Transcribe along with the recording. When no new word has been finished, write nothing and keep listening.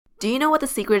Do you know what the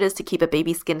secret is to keep a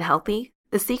baby's skin healthy?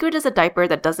 The secret is a diaper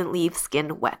that doesn't leave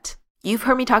skin wet. You've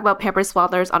heard me talk about Pampers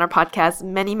Swaddlers on our podcast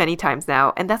many times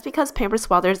now, and that's because Pampers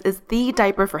Swaddlers is the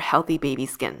diaper for healthy baby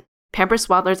skin. Pampers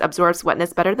Swaddlers absorbs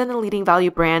wetness better than the leading value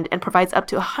brand and provides up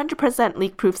to 100%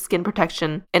 leak-proof skin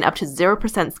protection and up to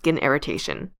 0% skin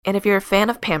irritation. And if you're a fan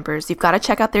of Pampers, you've got to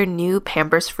check out their new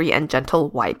Pampers Free and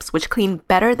Gentle wipes, which clean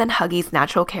better than Huggies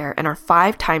Natural Care and are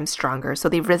 5 times stronger, so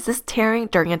they resist tearing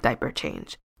during a diaper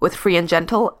change. With Free and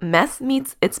Gentle, mess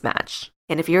meets its match.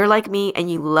 And if you're like me and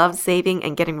you love saving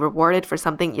and getting rewarded for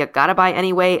something you gotta buy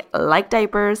anyway, like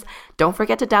diapers, don't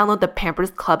forget to download the Pampers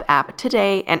Club app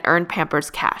today and earn Pampers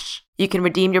Cash. You can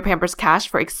redeem your Pampers Cash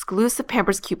for exclusive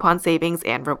Pampers coupon savings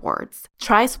and rewards.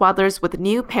 Try Swaddlers with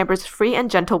new Pampers Free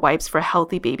and Gentle wipes for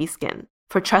healthy baby skin.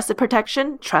 For trusted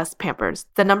protection, trust Pampers,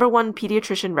 the #1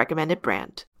 pediatrician recommended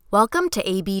brand. Welcome to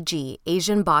ABG,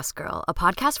 Asian Boss Girl, a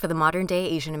podcast for the modern-day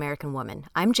Asian American woman.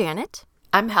 I'm Janet.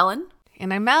 I'm Helen.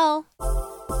 And I'm Mel.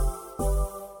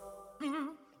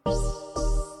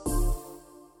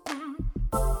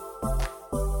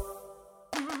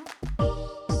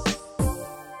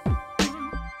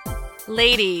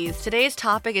 Ladies, today's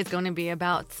topic is going to be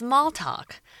about small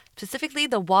talk, specifically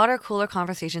the water cooler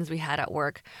conversations we had at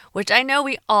work, which I know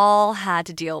we all had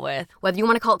to deal with. Whether you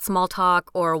want to call it small talk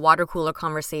or water cooler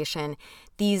conversation,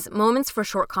 these moments for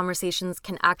short conversations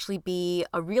can actually be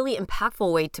a really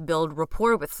impactful way to build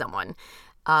rapport with someone,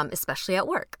 especially at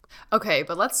work. Okay,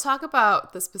 but let's talk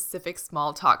about the specific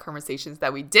small talk conversations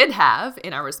that we did have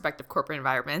in our respective corporate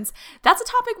environments. That's a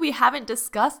topic we haven't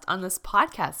discussed on this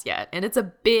podcast yet, and it's a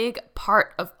big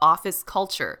part of office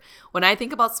culture. When I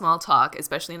think about small talk,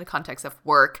 especially in the context of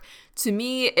work, to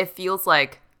me, it feels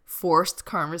like forced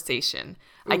conversation.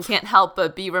 Oof. I can't help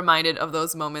but be reminded of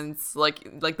those moments, like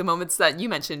the moments that you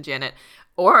mentioned, Janet,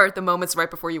 or the moments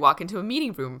right before you walk into a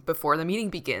meeting room before the meeting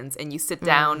begins and you sit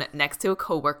down next to a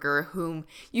coworker whom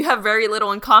you have very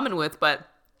little in common with, but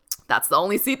that's the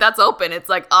only seat that's open. It's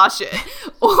like, oh shit.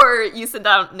 Or you sit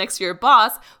down next to your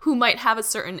boss who might have a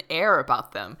certain air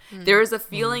about them. There is a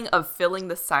feeling of filling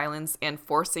the silence and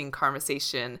forcing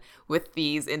conversation with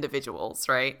these individuals,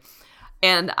 right?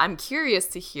 And I'm curious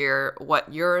to hear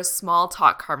what your small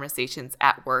talk conversations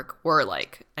at work were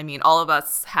like. I mean, all of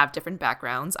us have different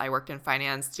backgrounds. I worked in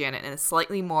finance, Janet in a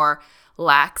slightly more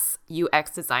lax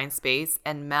UX design space,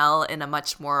 and Mel in a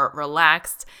much more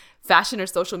relaxed fashion or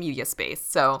social media space.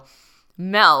 So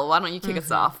Mel, why don't you kick us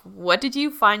off? What did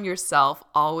you find yourself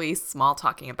always small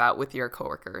talking about with your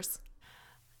coworkers?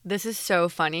 This is so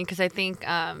funny because I think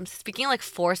speaking like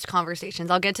forced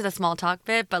conversations, I'll get to the small talk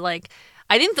bit, but like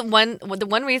I think the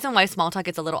one reason why small talk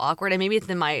gets a little awkward, and maybe it's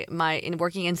in my in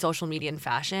working in social media and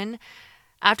fashion,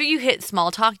 after you hit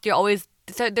small talk, you're always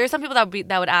there's some people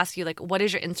that would ask you like, what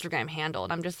is your Instagram handle?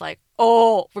 And I'm just like,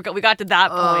 oh, we got to that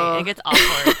point. It gets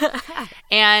awkward.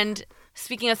 And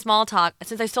speaking of small talk,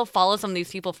 since I still follow some of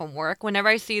these people from work, whenever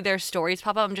I see their stories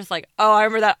pop up, I'm just like, oh, I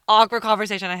remember that awkward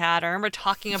conversation I had. I remember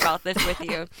talking about this with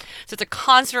you. So it's a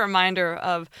constant reminder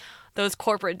of those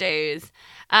corporate days.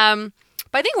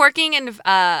 But I think working in,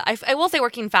 I will say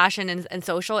working in fashion and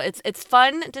social, it's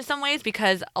fun to some ways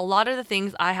because a lot of the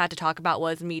things I had to talk about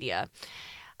was media.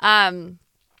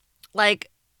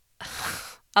 Like,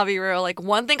 I'll be real, like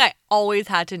one thing I always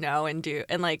had to know and do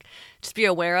and like just be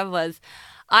aware of was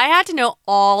I had to know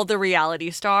all the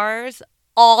reality stars,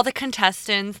 all the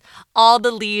contestants, all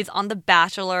the leads on The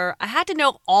Bachelor. I had to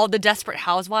know all the Desperate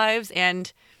Housewives,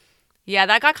 and yeah,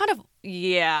 that got kind of,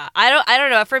 yeah, I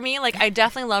don't know. For me, like I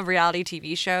definitely love reality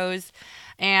TV shows,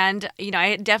 and you know,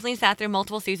 I definitely sat through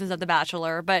multiple seasons of The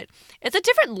Bachelor, but it's a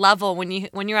different level when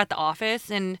you're at the office.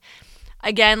 And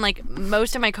again, like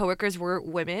most of my coworkers were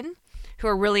women who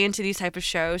are really into these type of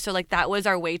shows, so like that was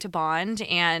our way to bond.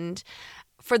 And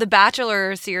for the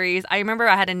Bachelor series, I remember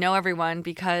I had to know everyone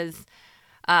because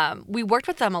we worked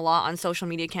with them a lot on social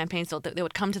media campaigns, so they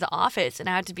would come to the office, and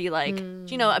I had to be like,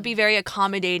 you know, I'd be very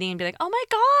accommodating and be like, oh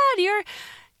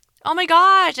my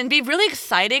gosh, and be really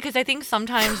excited because I think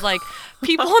sometimes like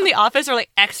people in the office are like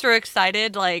extra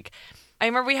excited. Like I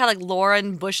remember we had like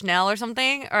Lauren Bushnell or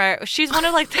something, or she's one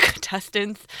of like the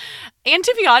contestants, and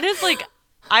to be honest, like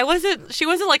she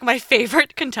wasn't like my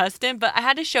favorite contestant, but I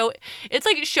had to show, it's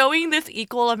like showing this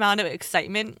equal amount of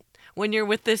excitement when you're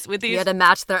with these. You had to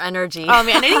match their energy. Oh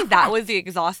man, I think that was the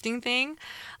exhausting thing.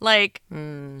 Like, I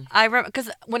remember, because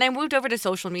when I moved over to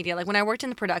social media, like when I worked in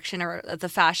the production or the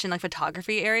fashion, like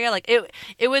photography area, like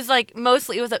it was like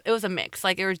mostly, it was a mix.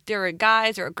 Like there were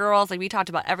guys, there were girls, like we talked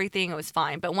about everything, it was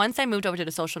fine. But once I moved over to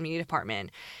the social media department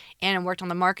and I worked on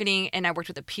the marketing and I worked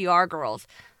with the PR girls,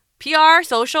 PR,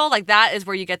 social, like that is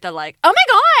where you get the like, oh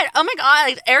my god,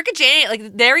 like Erica Jane, like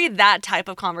very that type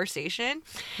of conversation.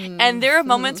 And there are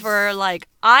moments where like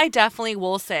I definitely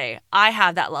will say I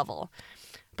have that level,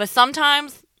 but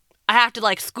sometimes I have to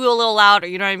like squeal a little louder,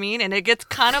 you know what I mean? And it gets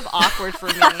kind of awkward for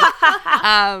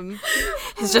me.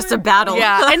 It's just a battle.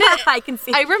 Yeah, and I can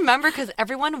see. I remember because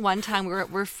everyone one time we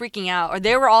were freaking out, or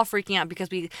they were all freaking out because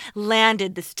we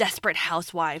landed this desperate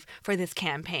housewife for this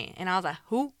campaign, and I was like,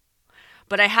 who?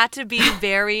 But I had to be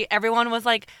everyone was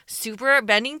like super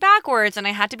bending backwards, and I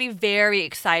had to be very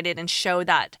excited and show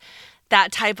that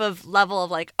type of level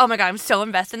of like, oh my God, I'm so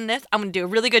invested in this. I'm going to do a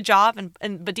really good job.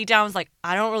 But deep down I was like,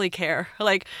 I don't really care.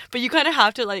 Like, but you kind of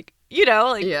have to like, you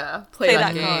know, like play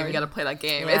that game. card. You got to play that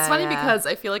game. Yeah, it's funny because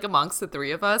I feel like amongst the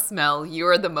three of us, Mel, you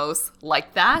are the most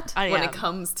like that when it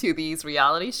comes to these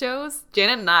reality shows.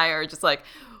 Janet and I are just like,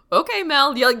 okay,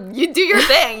 Mel, you do your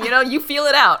thing, you feel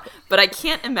it out. But I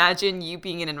can't imagine you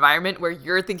being in an environment where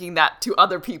you're thinking that to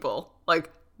other people. Like,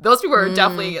 those people are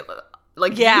definitely,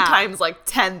 like, you times, like,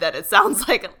 10 that it sounds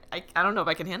like. I don't know if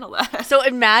I can handle that. So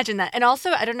imagine that. And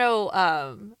also, I don't know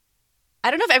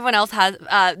if everyone else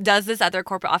does this at their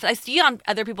corporate office. I see on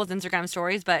other people's Instagram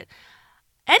stories, but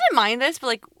I didn't mind this, but,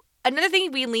 like, another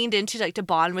thing we leaned into like to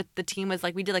bond with the team was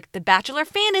like we did like the Bachelor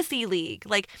Fantasy League.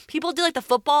 Like people did like the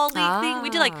football league thing. We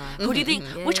did like who do you think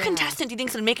which contestant do you think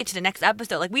is gonna make it to the next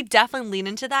episode? Like we definitely leaned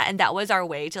into that, and that was our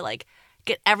way to like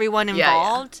get everyone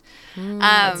involved.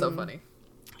 That's so funny.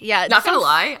 Yeah, not gonna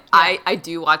lie, I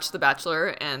do watch The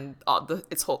Bachelor and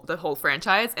the whole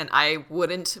franchise, and I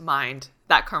wouldn't mind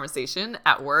that conversation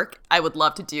at work. I would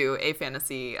love to do a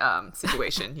fantasy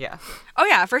situation. Yeah. Oh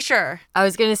yeah, for sure. I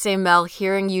was going to say, Mel,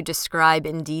 hearing you describe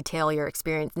in detail your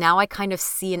experience, now I kind of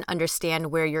see and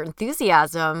understand where your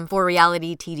enthusiasm for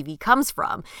reality TV comes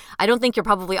from. I don't think you're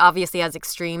probably obviously as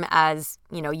extreme as,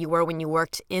 you were when you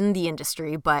worked in the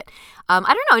industry, but I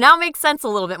don't know. Now it makes sense a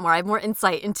little bit more. I have more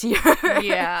insight into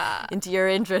your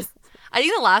interests. I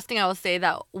think the last thing I will say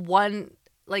that one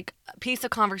like piece of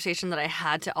conversation that I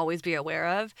had to always be aware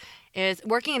of is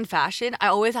working in fashion. I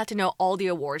always had to know all the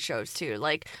award shows too.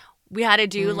 Like we had to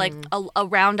do like a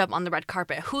roundup on the red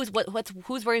carpet. Who's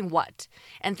wearing what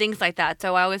and things like that.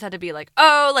 So I always had to be like,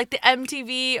 oh, like the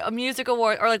MTV Music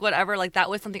Award or like whatever. Like that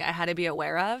was something I had to be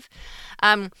aware of.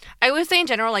 I would say in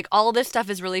general, like all this stuff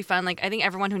is really fun. Like I think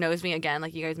everyone who knows me, again,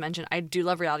 like you guys mentioned, I do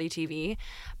love reality TV,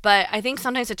 but I think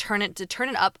sometimes to turn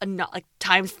it up like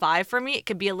times 5 for me, it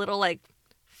could be a little like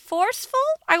forceful,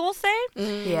 I will say.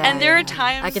 And there are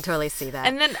times I can totally see that.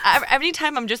 And then every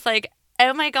time I'm just like,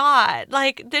 oh my God,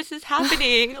 like this is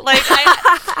happening. Like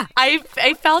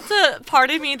I felt a part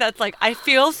of me that's like, I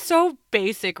feel so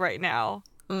basic right now.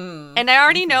 And I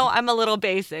already know I'm a little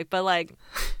basic, but like,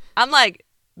 I'm like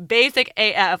basic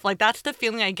AF. Like that's the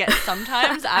feeling I get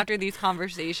sometimes after these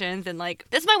conversations. And like,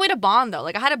 this is my way to bond though.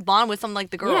 Like I had to bond with some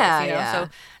like the girls, So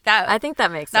that I think that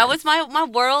makes sense. That was my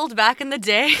world back in the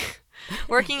day.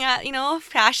 Working at, a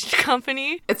fashion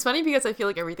company. It's funny because I feel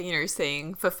like everything you're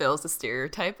saying fulfills the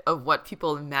stereotype of what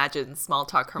people imagine small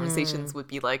talk conversations would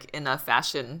be like in a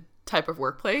fashion type of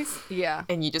workplace. Yeah.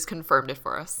 And you just confirmed it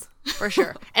for us. For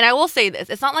sure. And I will say this.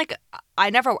 It's not like I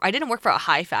didn't work for a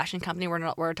high fashion company.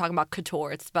 We're talking about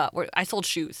couture. I sold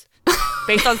shoes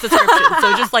based on subscription.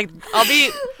 So just like,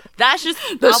 that's just.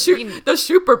 The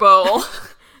Super Bowl.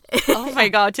 Oh my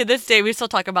God. To this day, we still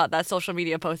talk about that social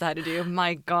media post I had to do.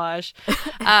 My gosh.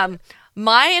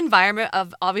 My environment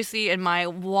of obviously in my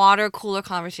water cooler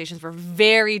conversations were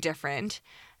very different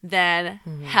than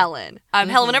Helen.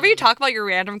 Helen, whenever you talk about your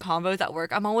random combos at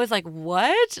work, I'm always like,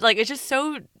 what? Like, it's just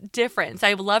so different. So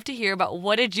I would love to hear about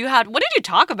what did you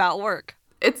talk about at work?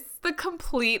 It's the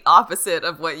complete opposite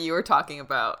of what you were talking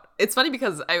about. It's funny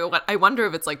because I wonder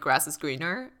if it's like grass is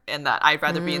greener and that I'd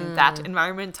rather be in that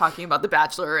environment talking about The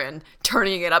Bachelor and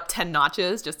turning it up 10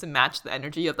 notches just to match the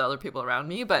energy of the other people around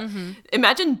me. But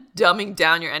imagine dumbing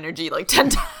down your energy like 10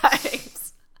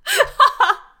 times.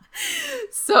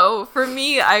 So for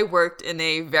me, I worked in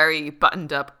a very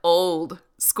buttoned up old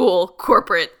school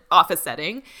corporate office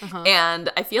setting.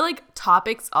 And I feel like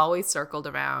topics always circled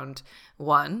around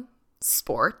one,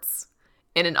 sports,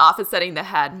 in an office setting that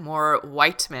had more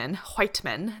white men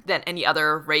than any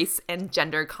other race and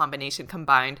gender combination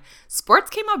combined. Sports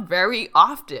came up very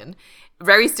often.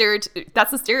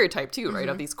 That's the stereotype too, right,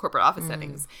 of these corporate office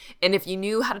settings. And if you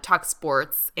knew how to talk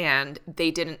sports and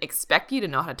they didn't expect you to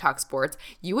know how to talk sports,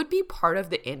 you would be part of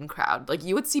the in crowd. Like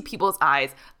you would see people's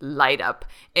eyes light up,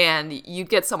 and you'd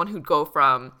get someone who'd go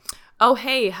from, oh,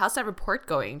 hey, how's that report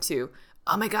going, to,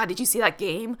 oh my God, did you see that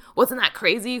game? Wasn't that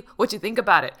crazy? What'd you think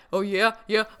about it? Oh yeah,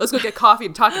 let's go get coffee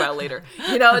and talk about it later.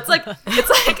 It's like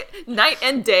night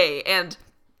and day. And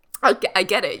I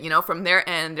get it, from their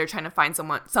end, they're trying to find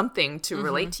something to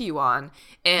relate to you on.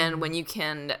 And when you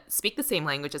can speak the same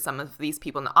language as some of these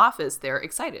people in the office, they're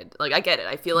excited. Like, I get it.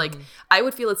 I feel like I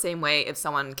would feel the same way if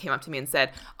someone came up to me and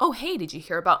said, oh, hey, did you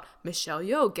hear about Michelle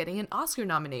Yeoh getting an Oscar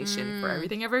nomination for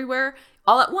Everything Everywhere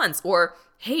All at Once? Or,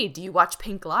 hey, do you watch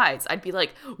Pink Lies? I'd be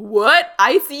like, what?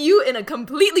 I see you in a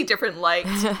completely different light,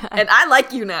 and I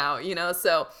like you now,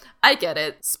 So I get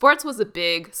it. Sports was a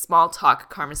big small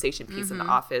talk conversation piece in the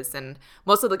office, and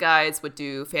most of the guys would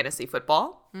do fantasy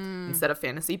football instead of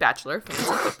fantasy bachelor,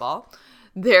 fantasy football.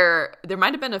 There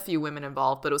might have been a few women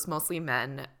involved, but it was mostly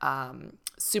men.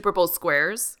 Super Bowl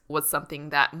squares was something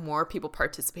that more people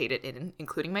participated in,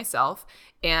 including myself.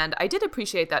 And I did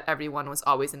appreciate that everyone was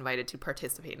always invited to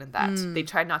participate in that. They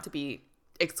tried not to be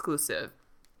exclusive.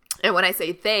 And when I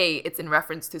say they, it's in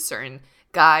reference to certain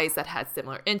guys that had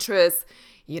similar interests,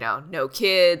 no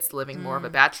kids, living more of a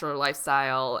bachelor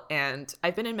lifestyle. And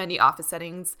I've been in many office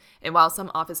settings, and while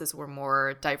some offices were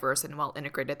more diverse and well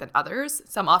integrated than others,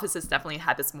 some offices definitely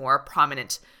had this more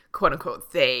prominent, quote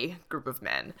unquote, they group of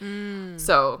men.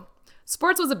 So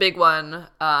sports was a big one.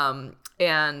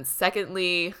 And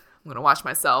secondly, I'm going to watch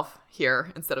myself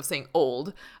here. Instead of saying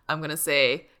old, I'm going to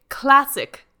say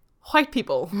classic white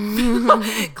people.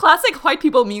 Classic white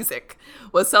people music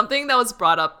was something that was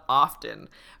brought up often.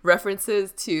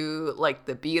 References to like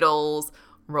the Beatles,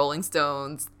 Rolling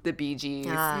Stones, the Bee Gees.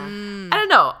 I don't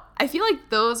know. I feel like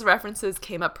those references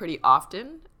came up pretty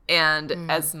often. And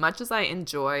as much as I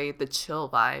enjoy the chill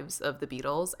vibes of the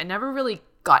Beatles, I never really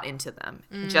got into them.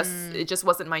 It just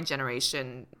wasn't my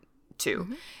generation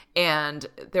too. And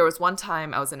there was one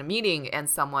time I was in a meeting and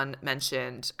someone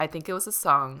mentioned, I think it was a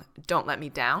song, Don't Let Me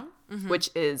Down, which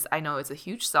is, I know it's a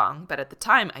huge song, but at the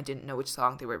time I didn't know which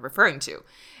song they were referring to.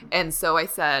 And so I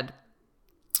said,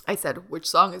 which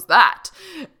song is that?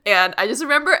 And I just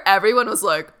remember everyone was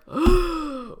like,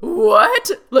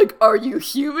 what? Like, are you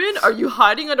human? Are you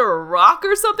hiding under a rock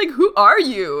or something? Who are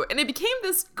you? And it became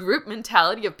this group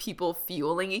mentality of people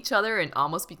fueling each other and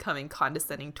almost becoming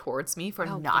condescending towards me for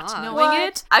not knowing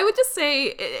it. I would just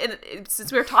say,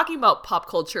 since we were talking about pop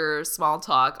culture, small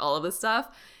talk, all of this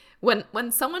stuff,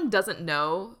 when someone doesn't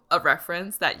know a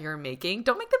reference that you're making,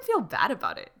 don't make them feel bad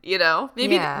about it,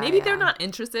 Maybe they're not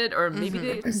interested, or maybe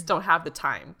they just don't have the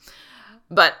time.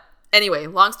 But anyway,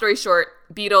 long story short,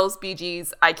 Beatles, Bee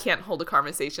Gees, I can't hold a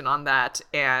conversation on that.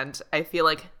 And I feel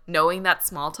like knowing that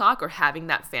small talk or having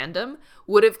that fandom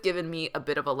would have given me a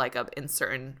bit of a leg up in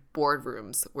certain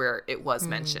boardrooms where it was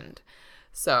mentioned.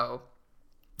 So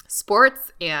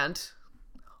sports and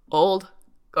old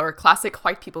or classic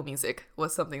white people music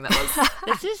was something that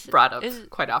was brought up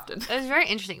quite often. It was very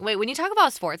interesting. Wait, when you talk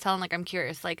about sports, Helen, I'm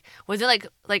curious. Was it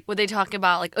like were they talking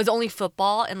about was it only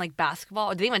football and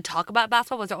basketball? Or did they even talk about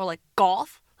basketball? Was it all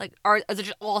golf? Or is it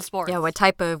just all sports? Yeah, what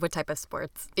type of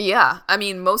sports? Yeah, I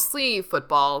mean mostly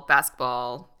football,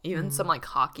 basketball, even some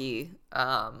hockey,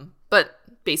 but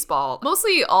baseball.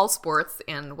 Mostly all sports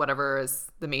and whatever is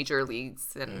the major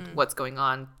leagues and what's going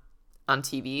on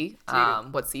TV,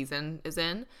 what season is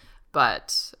in.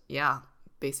 But yeah,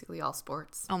 basically all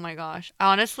sports. Oh my gosh.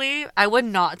 Honestly, I would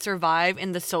not survive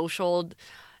in the social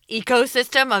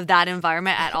ecosystem of that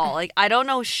environment at all. I don't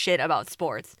know shit about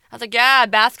sports. I was yeah,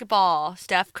 basketball,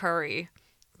 Steph Curry.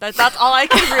 That's all I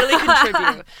can really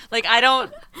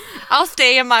contribute. I'll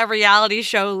stay in my reality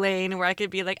show lane where I could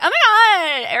be oh my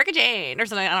God, Erica Jane or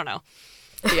something. I don't know.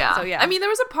 Yeah. So, yeah. I mean, there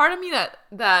was a part of me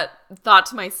that thought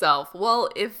to myself, well,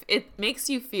 if it makes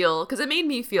you feel, because it made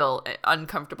me feel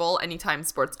uncomfortable anytime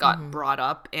sports got brought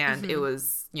up, and it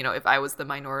was, if I was the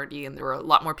minority and there were a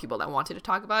lot more people that wanted to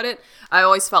talk about it, I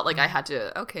always felt like I had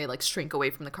to, shrink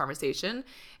away from the conversation.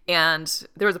 And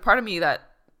there was a part of me that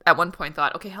at one point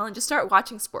thought, okay, Helen, just start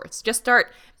watching sports. Just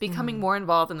start becoming more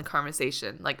involved in the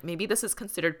conversation. Maybe this is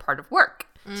considered part of work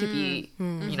to be,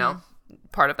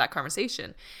 part of that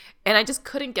conversation. And I just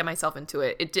couldn't get myself into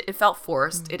it. It felt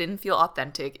forced. It didn't feel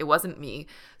authentic. It wasn't me.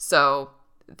 So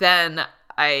then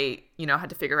I, had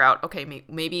to figure out, okay,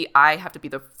 maybe I have to be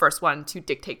the first one to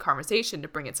dictate conversation, to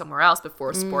bring it somewhere else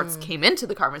before sports came into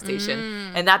the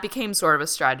conversation. And that became sort of a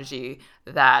strategy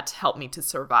that helped me to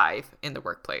survive in the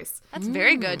workplace. That's a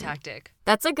very good tactic.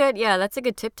 That's a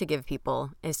good tip to give people,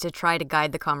 is to try to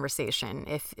guide the conversation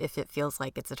if it feels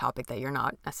like it's a topic that you're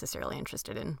not necessarily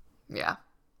interested in. Yeah.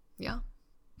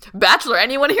 Bachelor.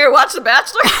 Anyone here watch The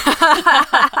Bachelor?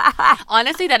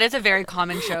 Honestly, that is a very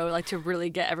common show, to really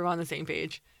get everyone on the same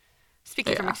page.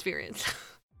 Speaking from experience.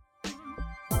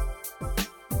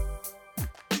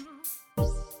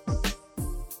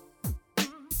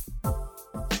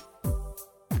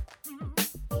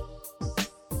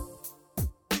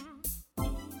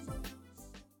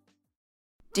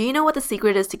 Do you know what the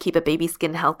secret is to keep a baby's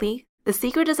skin healthy? The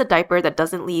secret is a diaper that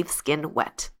doesn't leave skin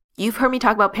wet. You've heard me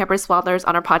talk about Pampers Swaddlers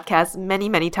on our podcast many,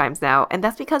 many times now, and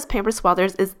that's because Pampers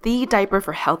Swaddlers is the diaper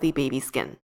for healthy baby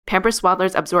skin. Pampers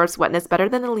Swaddlers absorbs wetness better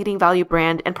than the leading value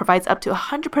brand and provides up to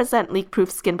 100%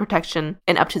 leak-proof skin protection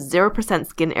and up to 0%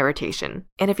 skin irritation.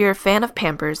 And if you're a fan of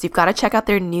Pampers, you've got to check out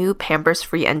their new Pampers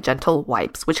Free and Gentle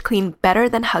wipes, which clean better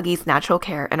than Huggies Natural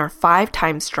Care and are 5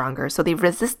 times stronger, so they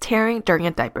resist tearing during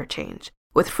a diaper change.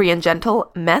 With Free and Gentle,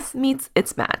 mess meets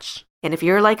its match. And if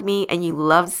you're like me and you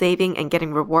love saving and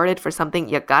getting rewarded for something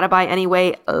you gotta buy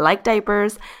anyway, like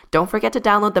diapers, don't forget to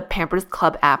download the Pampers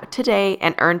Club app today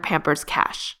and earn Pampers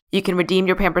Cash. You can redeem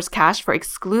your Pampers Cash for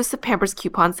exclusive Pampers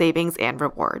coupon savings and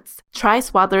rewards. Try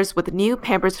Swaddlers with new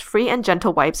Pampers Free and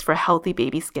Gentle wipes for healthy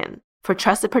baby skin. For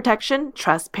trusted protection,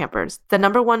 trust Pampers, the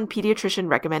 #1 pediatrician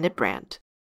recommended brand.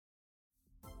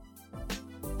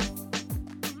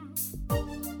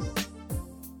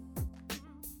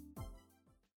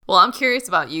 Well, I'm curious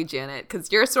about you, Janet,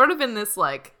 because you're sort of in this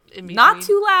In not between.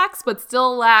 too lax, but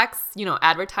still lax,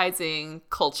 advertising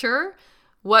culture.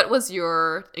 What was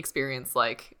your experience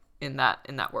like in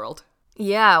that world?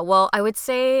 Yeah, well, I would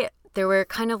say there were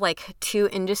kind of like two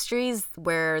industries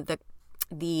where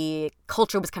the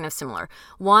culture was kind of similar.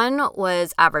 One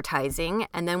was advertising,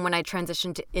 and then when I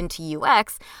transitioned into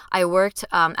UX, I worked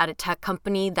at a tech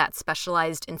company that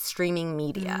specialized in streaming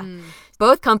media.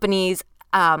 Both companies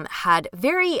had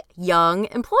very young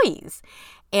employees.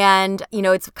 And,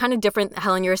 it's kind of different.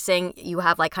 Helen, you're saying you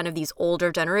have like kind of these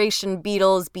older generation,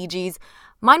 Beatles, Bee Gees.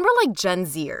 Mine were like Gen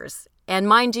Zers. And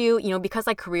mind you, because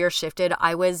I career shifted,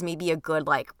 I was maybe a good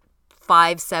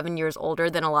 5-7 years older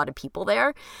than a lot of people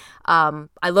there. I'm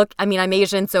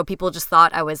Asian, so people just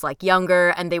thought I was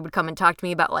younger, and they would come and talk to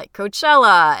me about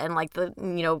Coachella and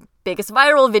the, biggest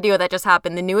viral video that just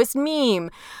happened, the newest meme.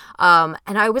 And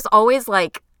I was always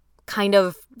kind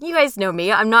of, you guys know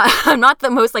me, I'm not the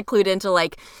most clued into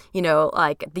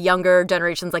the younger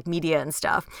generations media and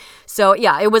stuff. So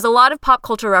yeah, it was a lot of pop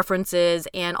culture references,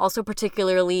 and also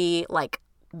particularly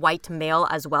white male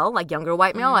as well, younger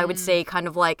white male. I would say kind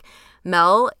of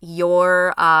Mel,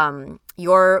 your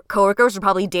coworkers were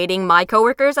probably dating my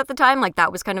coworkers at the time.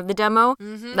 That was kind of the demo.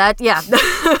 That, yeah. Now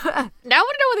I want to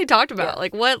know what they talked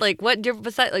about. Yeah. What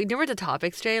besides, do you remember the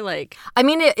topics, Jay?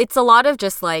 It's a lot of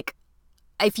just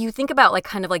if you think about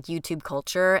kind of YouTube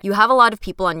culture, you have a lot of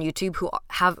people on YouTube who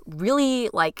have really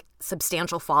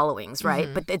substantial followings,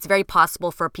 right? But it's very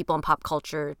possible for people in pop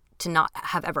culture to not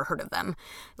have ever heard of them.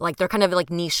 They're kind of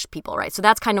niche people, right? So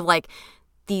that's kind of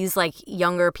these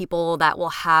younger people that will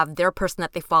have their person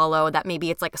that they follow, that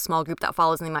maybe it's a small group that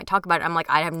follows and they might talk about it. I'm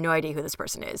I have no idea who this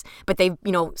person is, but they've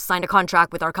signed a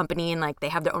contract with our company and they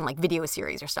have their own video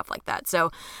series or stuff like that.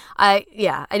 So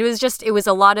it was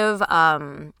a lot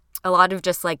of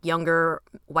just younger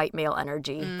white male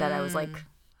energy that I was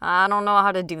I don't know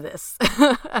how to do this.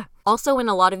 Also, in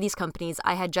a lot of these companies,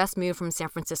 I had just moved from San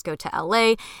Francisco to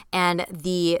LA, and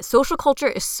the social culture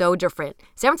is so different.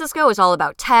 San Francisco is all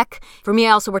about tech. For me,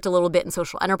 I also worked a little bit in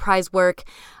social enterprise work,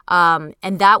 and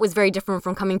that was very different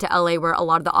from coming to LA, where a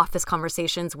lot of the office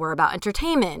conversations were about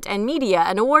entertainment and media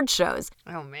and award shows.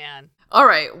 Oh, man. All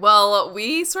right, well,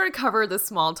 we sort of covered the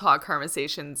small talk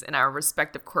conversations in our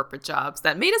respective corporate jobs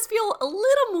that made us feel a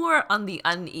little more on the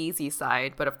uneasy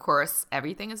side. But of course,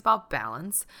 everything is about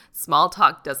balance. Small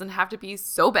talk doesn't have to be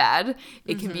so bad.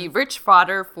 It can be rich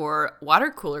fodder for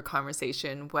water cooler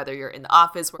conversation, whether you're in the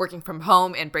office, working from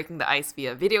home and breaking the ice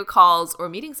via video calls, or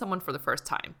meeting someone for the first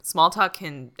time. Small talk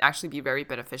can actually be very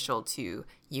beneficial to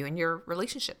you and your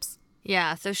relationships.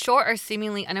 Yeah, so short or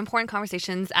seemingly unimportant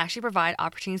conversations actually provide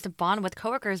opportunities to bond with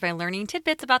coworkers by learning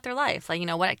tidbits about their life.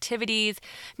 What activities,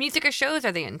 music, or shows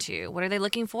are they into? What are they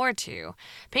looking forward to?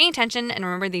 Paying attention and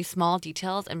remember these small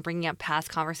details and bringing up past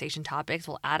conversation topics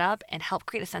will add up and help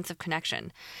create a sense of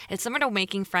connection. It's similar to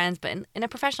making friends, but in a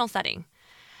professional setting.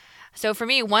 So for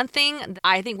me, one thing that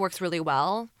I think works really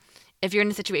well, if you're in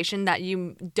a situation that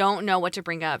you don't know what to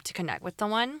bring up to connect with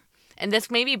someone, and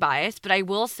this may be biased, but I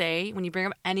will say when you bring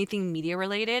up anything media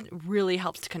related, it really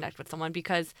helps to connect with someone,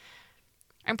 because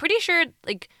I'm pretty sure,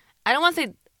 I don't want to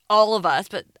say all of us,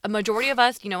 but a majority of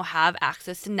us, have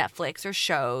access to Netflix or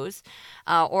shows,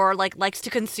 or likes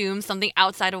to consume something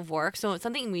outside of work. So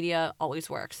something media always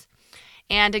works.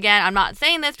 And again, I'm not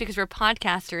saying this because we're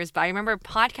podcasters, but I remember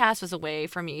podcast was a way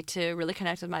for me to really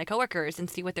connect with my coworkers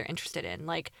and see what they're interested in.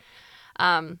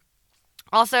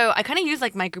 Also, I kind of use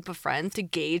like my group of friends to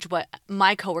gauge what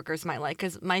my coworkers might like,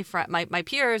 because my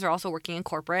peers are also working in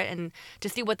corporate, and to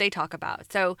see what they talk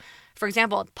about. So, for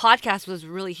example, podcast was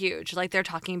really huge. Like they're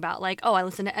talking about like, oh, I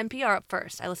listen to NPR up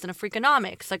first. I listen to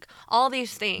Freakonomics, like all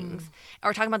these things.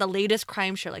 Or talking about the latest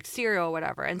crime show, like Serial or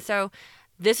whatever. And so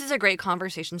this is a great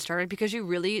conversation starter because you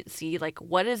really see like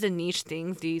what is the niche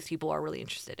things these people are really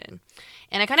interested in.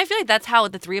 And I kind of feel like that's how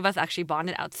the three of us actually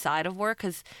bonded outside of work,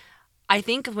 because I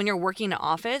think when you're working in an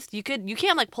office, you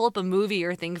can't like pull up a movie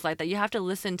or things like that. You have to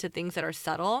listen to things that are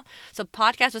subtle. So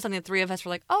podcast was something the three of us were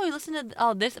like, oh, we listen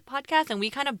to this podcast, and we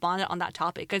kind of bonded on that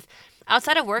topic. Because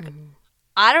outside of work,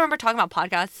 I don't remember talking about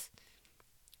podcasts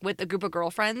with a group of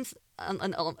girlfriends.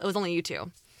 It was only you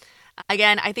two.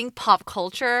 Again, I think pop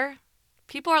culture,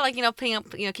 people are like, keeping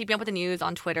up with the news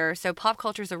on Twitter. So pop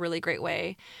culture is a really great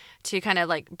way to kind of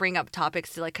like bring up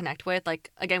topics to like connect with.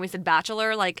 Like, again, we said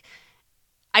Bachelor, like,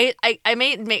 I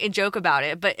may make a joke about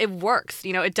it, but it works.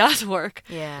 It does work.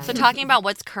 Yeah. So talking about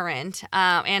what's current,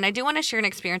 and I do want to share an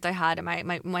experience I had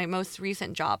at my most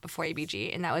recent job before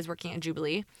ABG, and that was working at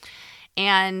Jubilee.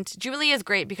 And Jubilee is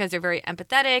great because they're very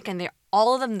empathetic, and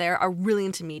all of them there are really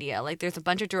into media. Like there's a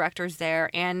bunch of directors there,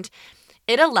 and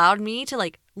it allowed me to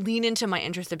like lean into my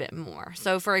interest a bit more.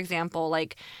 So for example,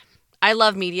 like I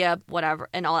love media, whatever,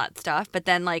 and all that stuff, but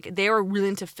then like they were really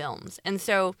into films, and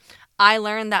so I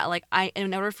learned that like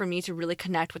in order for me to really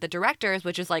connect with the directors,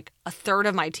 which is like a third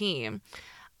of my team,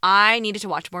 I needed to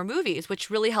watch more movies, which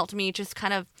really helped me just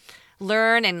kind of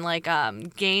learn and like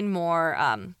gain more,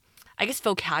 I guess,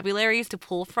 vocabularies to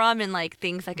pull from, and like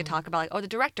things I could talk about, like, oh, the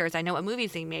directors, I know what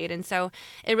movies they made. And so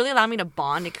it really allowed me to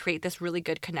bond and create this really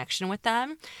good connection with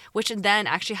them, which then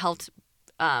actually helped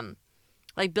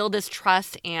like build this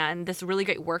trust and this really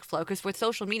great workflow. Because with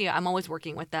social media, I'm always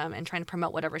working with them and trying to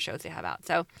promote whatever shows they have out.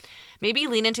 So maybe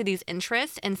lean into these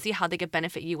interests and see how they could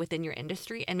benefit you within your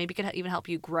industry, and maybe could even help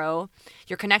you grow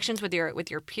your connections with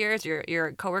your peers,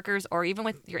 your coworkers, or even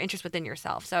with your interest within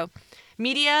yourself. So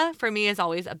media for me is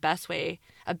always a best way,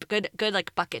 a good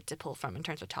like bucket to pull from in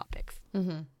terms of topics.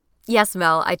 Mm-hmm. Yes,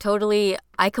 Mel,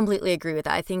 I completely agree with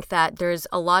that. I think that there's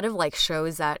a lot of like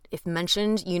shows that if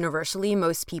mentioned universally,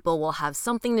 most people will have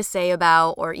something to say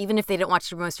about, or even if they didn't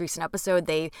watch the most recent episode,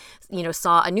 they,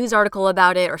 saw a news article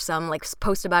about it or some like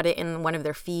post about it in one of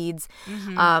their feeds.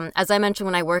 Mm-hmm. As I mentioned,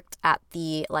 when I worked at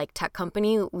the like tech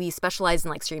company, we specialized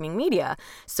in like streaming media.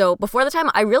 So before the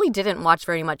time, I really didn't watch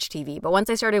very much TV, but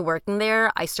once I started working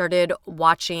there, I started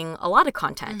watching a lot of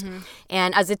content. Mm-hmm.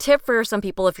 And as a tip for some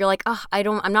people, if you're like, oh,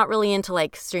 I'm not really into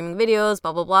like streaming videos,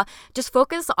 blah, blah, blah, just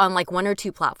focus on like one or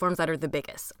two platforms that are the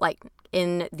biggest. Like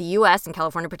in the US and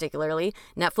California particularly,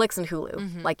 Netflix and Hulu.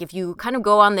 Mm-hmm. Like if you kind of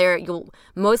go on there, you'll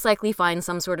most likely find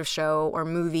some sort of show or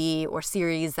movie or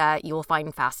series that you will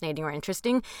find fascinating or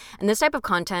interesting. And this type of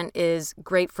content is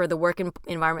great for the work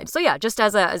environment. So yeah, just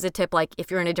as a tip, like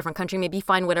if you're in a different country, maybe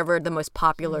find whatever the most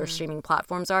popular streaming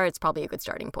platforms are. It's probably a good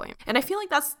starting point. And I feel like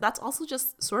that's also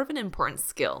just sort of an important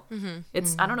skill. Mm-hmm.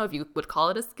 It's I don't know if you would call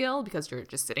it a skill because you're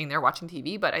just sitting there watching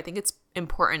TV, but I think it's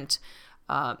important.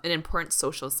 An important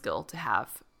social skill to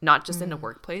have, not just in the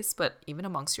workplace, but even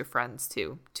amongst your friends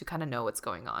too, to kind of know what's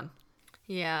going on.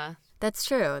 Yeah. That's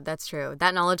true.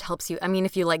 That knowledge helps you. I mean,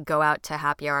 if you like go out to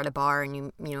happy hour at a bar and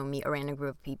you meet a random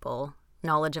group of people,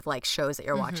 knowledge of like shows that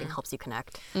you're watching helps you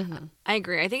connect. Mm-hmm. I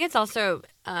agree. I think it's also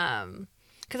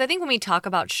because I think when we talk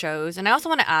about shows, and I also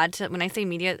want to add to when I say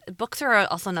media, books are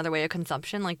also another way of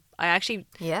consumption. Like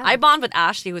I bond with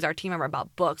Ashley, who's our team member,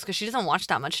 about books because she doesn't watch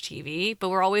that much TV, but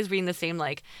we're always reading the same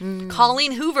like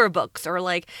Colleen Hoover books or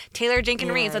like Taylor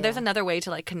Jenkins Reid. So there's another way to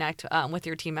like connect with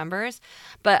your team members.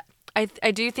 But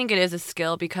I do think it is a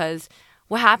skill because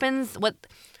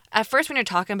at first, when you're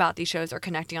talking about these shows or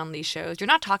connecting on these shows,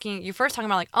 you're first talking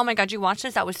about like, oh my God, you watched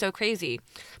this? That was so crazy.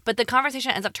 But the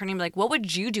conversation ends up turning like, what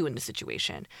would you do in this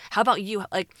situation? How about you?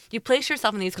 Like you place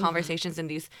yourself in these conversations in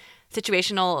these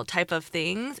situational type of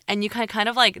things, and you kind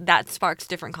of like that sparks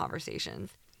different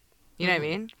conversations. You know what I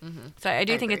mean? Mm-hmm. So I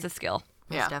do think it's a skill.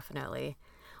 Yes, definitely.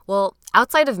 Well,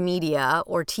 outside of media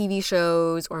or TV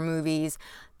shows or movies,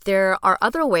 there are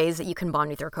other ways that you can bond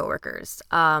with your coworkers.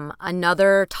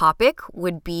 Another topic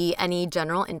would be any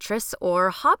general interests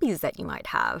or hobbies that you might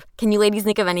have. Can you ladies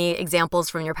think of any examples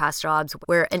from your past jobs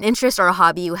where an interest or a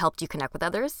hobby helped you connect with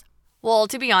others? Well,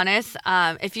 to be honest,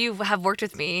 if you have worked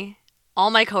with me,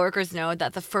 all my coworkers know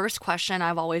that the first question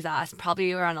I've always asked,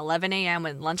 probably around 11 a.m.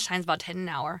 when lunchtime's about 10 an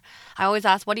hour, I always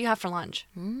ask, what do you have for lunch?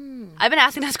 I've been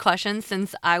asking this question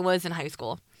since I was in high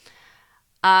school.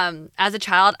 As a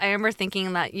child, I remember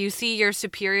thinking that you see your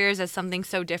superiors as something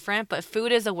so different, but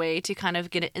food is a way to kind of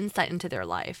get an insight into their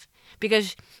life.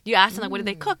 Because you ask them, like, what do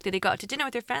they cook? Did they go out to dinner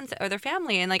with their friends or their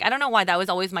family? And, like, I don't know why that was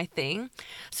always my thing.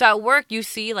 So at work, you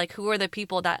see, like, who are the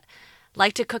people that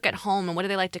like to cook at home and what do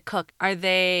they like to cook? Are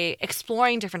they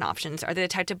exploring different options? Are they the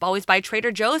type to always buy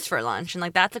Trader Joe's for lunch? And,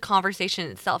 like, that's a conversation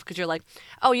in itself because you're like,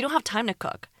 oh, you don't have time to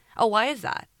cook. Oh, why is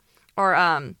that? Or,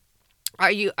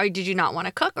 did you not want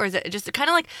to cook? Or is it just kind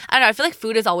of like, I don't know, I feel like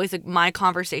food is always like my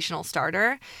conversational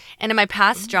starter. And in my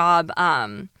past job,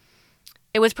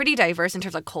 it was pretty diverse in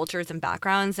terms of cultures and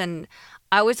backgrounds. And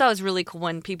I always thought it was really cool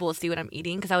when people would see what I'm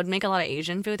eating because I would make a lot of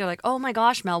Asian food. They're like, oh my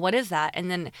gosh, Mel, what is that?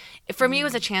 And then for me, it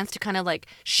was a chance to kind of like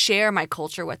share my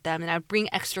culture with them. And I'd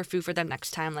bring extra food for them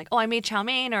next time. Like, oh, I made chow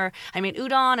mein or I made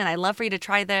udon and I'd love for you to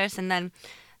try this. And then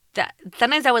that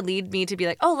sometimes that would lead me to be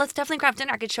like, oh, let's definitely grab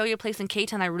dinner. I could show you a place in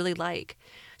K-Town I really like.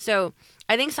 So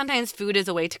I think sometimes food is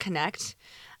a way to connect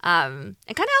and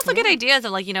kind of also get ideas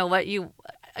of like, you know, what you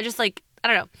just like, I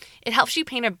don't know. It helps you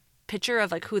paint a picture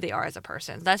of like who they are as a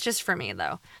person. That's just for me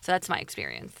though. So that's my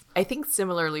experience. I think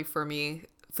similarly for me,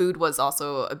 food was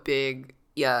also a big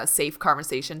safe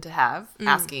conversation to have,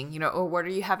 asking, you know, oh, what are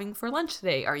you having for lunch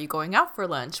today? Are you going out for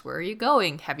lunch? Where are you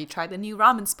going? Have you tried the new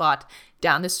ramen spot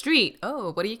down the street?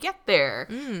 Oh, what do you get there?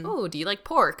 Oh, do you like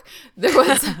pork?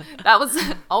 That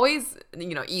was always,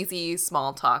 you know, easy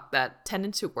small talk that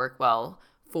tended to work well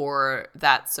for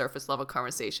that surface level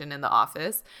conversation in the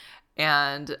office.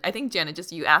 And I think, Janet,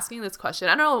 just you asking this question,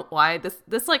 I don't know why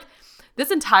this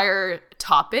entire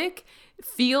topic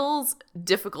feels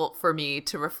difficult for me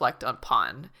to reflect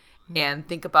upon and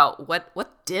think about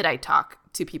what did I talk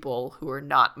to people who are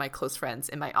not my close friends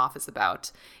in my office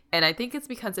about. And I think it's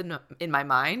because in my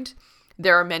mind,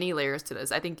 there are many layers to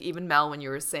this. I think even Mel, when you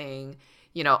were saying,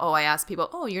 you know, oh, I asked people,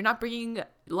 oh, you're not bringing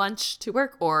lunch to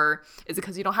work, or is it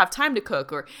because you don't have time to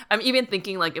cook? Or I'm even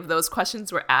thinking like if those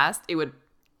questions were asked, it would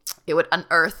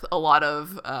unearth a lot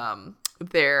of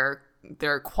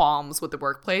their qualms with the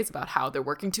workplace about how they're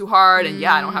working too hard and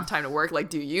I don't have time to work.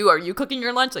 Like, are you cooking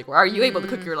your lunch? Like, where are you able to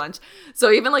cook your lunch?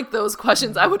 So even like those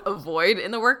questions I would avoid in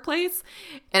the workplace.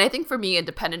 And I think for me, it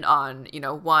depended on, you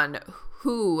know, one,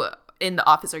 who in the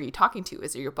office are you talking to?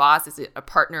 Is it your boss? Is it a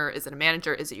partner? Is it a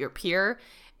manager? Is it your peer?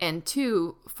 And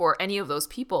two, for any of those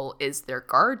people, is their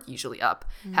guard usually up?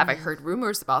 Have I heard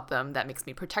rumors about them that makes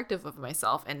me protective of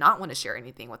myself and not want to share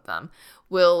anything with them?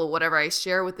 Will whatever I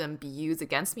share with them be used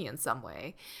against me in some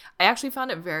way? I actually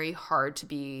found it very hard to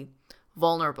be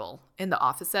vulnerable in the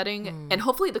office setting. And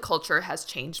hopefully the culture has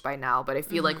changed by now, but I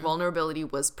feel like vulnerability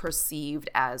was perceived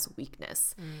as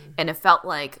weakness. And it felt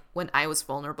like when I was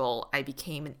vulnerable, I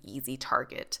became an easy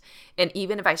target. And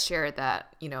even if I shared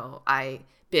that, you know, I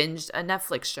binged a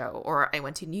Netflix show, or I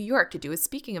went to New York to do a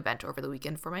speaking event over the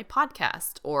weekend for my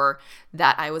podcast, or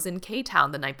that I was in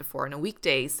K-Town the night before on a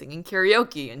weekday singing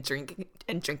karaoke and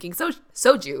drinking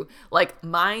soju, like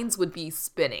minds would be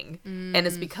spinning. And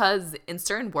it's because in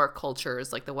certain work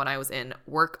cultures, like the one I was in,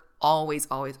 work always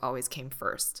came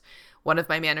first. One of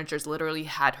my managers literally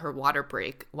had her water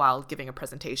break while giving a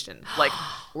presentation. Like,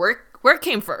 work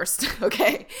came first,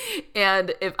 okay?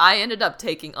 And if I ended up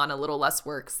taking on a little less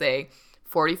work, say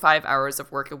 45 hours of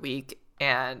work a week,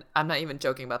 and I'm not even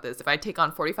joking about this, if I take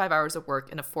on 45 hours of work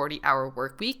in a 40-hour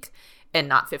work week and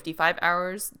not 55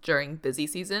 hours during busy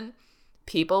season,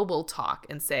 people will talk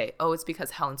and say, oh, it's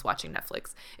because Helen's watching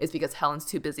Netflix. It's because Helen's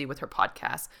too busy with her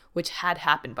podcast, which had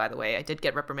happened, by the way. I did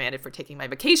get reprimanded for taking my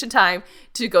vacation time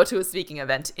to go to a speaking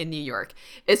event in New York.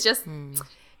 It's just,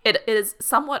 it is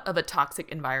somewhat of a toxic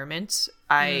environment.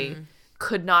 I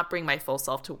could not bring my full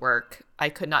self to work. I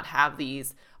could not have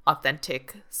these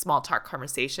authentic small talk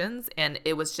conversations. And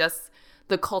it was just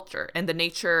the culture and the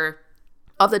nature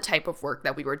of the type of work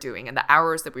that we were doing and the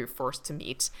hours that we were forced to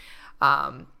meet.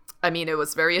 I mean, it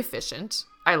was very efficient.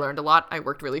 I learned a lot. I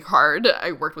worked really hard.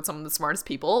 I worked with some of the smartest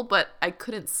people, but I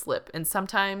couldn't slip. And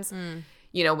sometimes,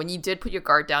 you know, when you did put your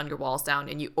guard down, your walls down,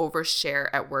 and you overshare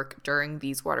at work during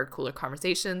these water cooler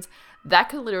conversations, that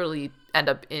could literally end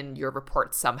up in your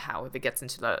report somehow if it gets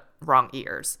into the wrong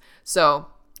ears. So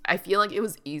I feel like it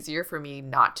was easier for me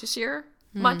not to share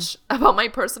much about my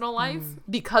personal life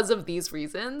because of these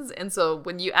reasons. And so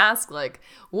when you ask, like,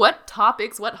 what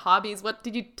topics, what hobbies, what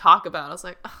did you talk about? I was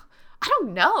like, I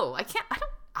don't know.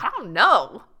 I don't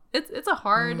know. It's a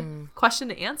hard question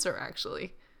to answer,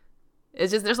 actually.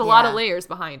 It's just, there's a lot of layers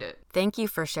behind it. Thank you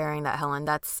for sharing that, Helen.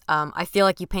 That's, I feel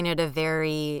like you painted a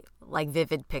very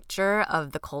vivid picture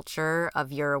of the culture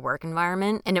of your work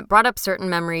environment. And it brought up certain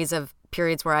memories of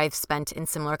periods where I've spent in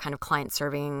similar kind of client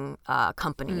serving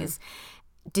companies.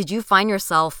 did you find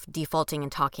yourself defaulting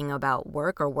and talking about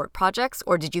work or work projects,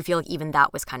 or did you feel like even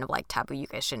that was kind of like taboo? You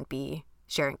guys shouldn't be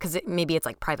sharing because maybe it's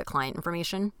like private client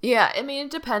information. Yeah, I mean,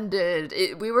 it depended.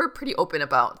 We were pretty open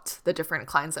about the different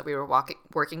clients that we were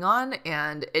working on,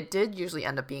 and it did usually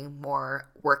end up being more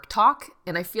work talk.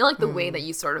 And I feel like the way that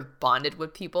you sort of bonded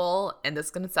with people, and this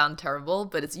is going to sound terrible,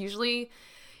 but it's usually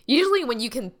when you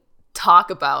can talk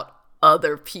about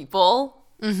other people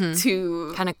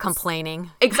to kind of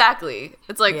complaining. Exactly.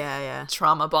 It's like yeah.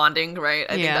 trauma bonding, right?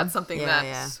 I think that's something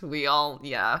we all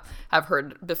have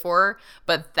heard before,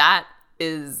 but that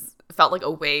felt like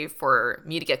a way for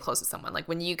me to get close to someone. Like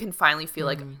when you can finally feel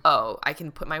like, oh, I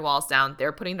can put my walls down,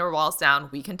 they're putting their walls down,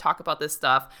 we can talk about this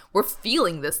stuff, we're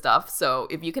feeling this stuff. So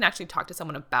if you can actually talk to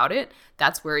someone about it,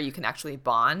 that's where you can actually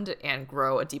bond and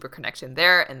grow a deeper connection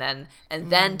there, and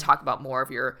then talk about more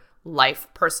of your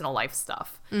personal life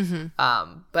stuff.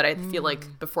 But I feel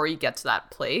like before you get to that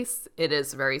place, it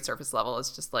is very surface level.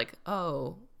 It's just like,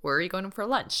 oh, where are you going for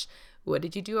lunch? What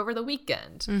did you do over the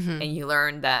weekend? And you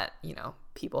learn that,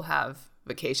 people have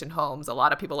vacation homes. A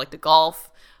lot of people like to golf.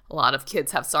 A lot of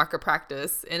kids have soccer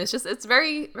practice. And it's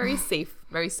very, very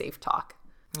safe talk.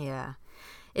 Yeah.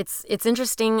 It's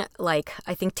interesting, like,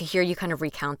 I think to hear you kind of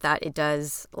recount that, it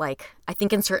does, like, I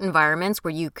think in certain environments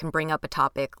where you can bring up a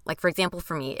topic, like, for example,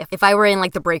 for me, if I were in,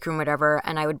 like, the break room, whatever,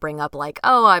 and I would bring up, like,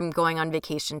 oh, I'm going on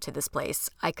vacation to this place,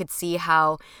 I could see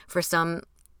how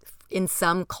in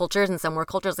some cultures and some work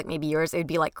cultures, like maybe yours, it would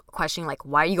be like questioning, like,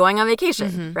 why are you going on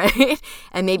vacation, right?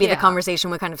 And maybe the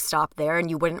conversation would kind of stop there and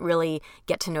you wouldn't really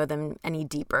get to know them any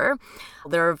deeper.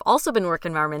 There have also been work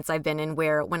environments I've been in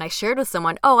where when I shared with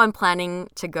someone, oh, I'm planning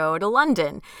to go to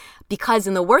London, because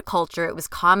in the work culture, it was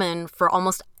common for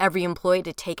almost every employee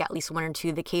to take at least 1 or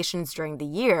 2 vacations during the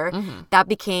year. That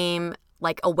became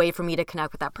like a way for me to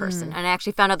connect with that person. And I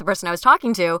actually found out the person I was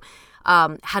talking to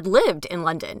had lived in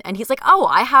London. And he's like, oh,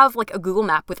 I have like a Google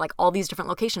map with like all these different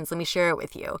locations. Let me share it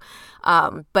with you.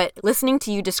 But listening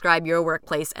to you describe your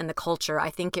workplace and the culture,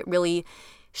 I think it really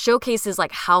showcases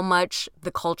like how much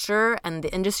the culture and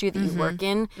the industry that you work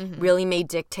in really may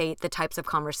dictate the types of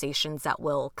conversations that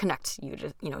will connect you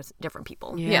to, different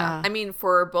people. Yeah. I mean,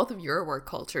 for both of your work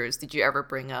cultures, did you ever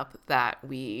bring up that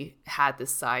we had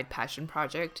this side passion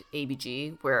project,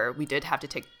 ABG, where we did have to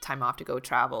take time off to go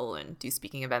travel and do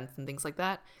speaking events and things like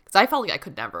that? Because I felt like I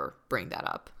could never bring that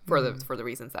up for the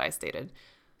reasons that I stated.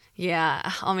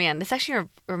 Yeah. Oh man, this actually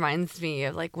reminds me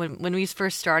of like when we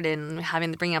first started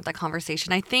and bringing up that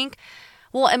conversation. I think,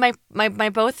 well, and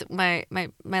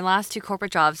my last 2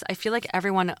 corporate jobs, I feel like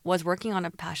everyone was working on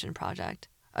a passion project.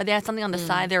 Or they had something on the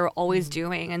side they were always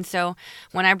doing. And so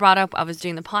when I brought up I was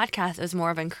doing the podcast, it was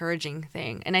more of an encouraging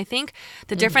thing. And I think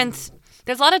the difference,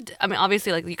 there's a lot of, I mean,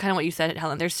 obviously, like kind of what you said,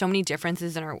 Helen, there's so many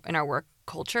differences in our work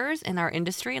cultures, in our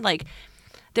industry. Like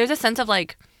there's a sense of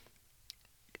like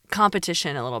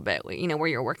competition a little bit, where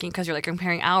you're working, because you're like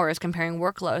comparing hours, comparing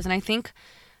workloads. And I think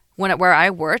where I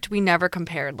worked, we never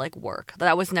compared like work.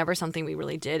 That was never something we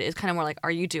really did. It's kind of more like,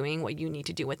 are you doing what you need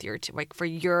to do with your like for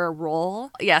your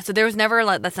role? Yeah. So there was never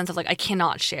like that sense of like I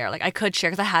cannot share. Like I could share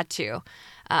because I had to.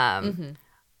 And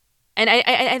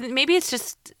I maybe it's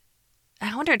just,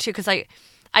 I wonder too, because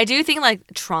I do think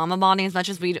like trauma bonding, as much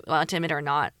as we want to admit or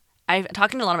not, I'm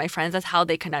talking to a lot of my friends, that's how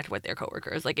they connect with their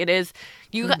coworkers. Like it is,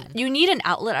 you need an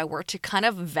outlet at work to kind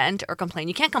of vent or complain.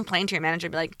 You can't complain to your manager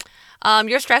and be like,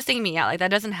 you're stressing me out. Like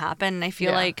that doesn't happen. And I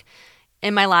feel like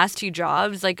in my last 2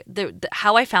 jobs, like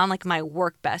how I found like my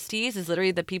work besties is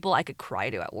literally the people I could cry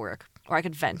to at work or I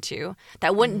could vent to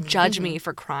that wouldn't judge me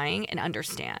for crying and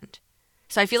understand.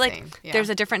 So I feel like there's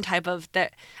a different type of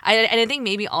that. And I think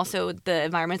maybe also the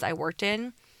environments I worked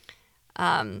in,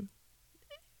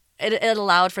 it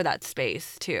allowed for that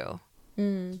space too.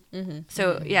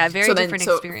 So yeah, very different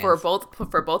experience.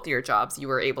 For both of your jobs, you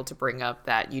were able to bring up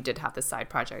that you did have this side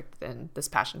project and this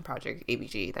passion project,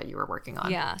 ABG, that you were working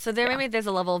on. Yeah. So maybe there's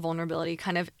a level of vulnerability,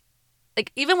 kind of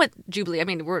like even with Jubilee. I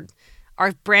mean,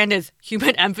 our brand is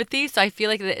human empathy, so I feel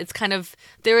like that it's kind of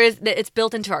it's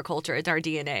built into our culture. It's our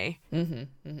DNA.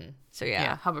 So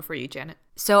yeah. How about for you, Janet?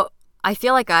 So I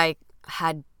feel like I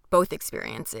had both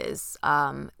experiences.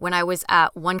 When I was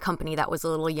at one company that was a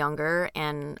little younger,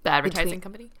 and the advertising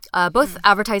company? Both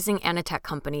advertising and a tech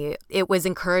company, it was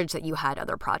encouraged that you had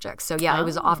other projects. So yeah, it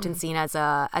was often seen as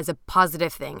a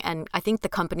positive thing. And I think the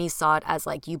companies saw it as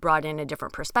like you brought in a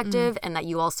different perspective and that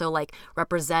you also like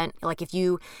represent, like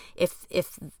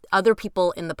if other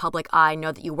people in the public eye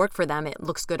know that you work for them, it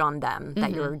looks good on them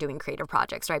that you're doing creative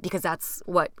projects, right? Because that's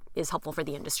what is helpful for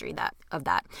the industry of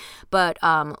that. But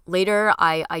later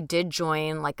I did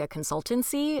join like a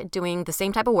consultancy doing the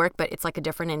same type of work, but it's like a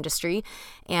different industry.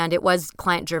 And it was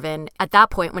client driven driven. At that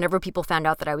point, whenever people found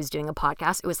out that I was doing a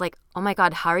podcast, it was like, oh my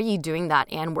God, how are you doing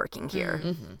that and working here?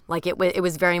 Mm-hmm. Like it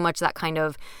was very much that kind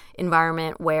of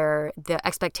environment where the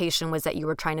expectation was that you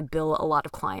were trying to bill a lot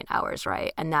of client hours,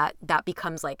 right? And that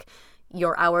becomes like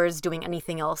your hours doing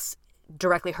anything else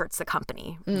directly hurts the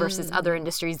company versus other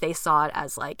industries. They saw it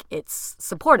as like it's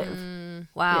supportive.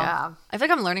 Wow. Yeah. I feel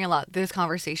like I'm learning a lot through this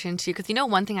conversation too, because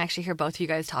one thing I actually hear both of you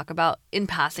guys talk about in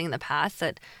passing in the past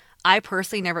that I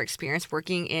personally never experienced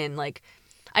working in, like,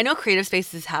 I know creative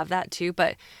spaces have that too,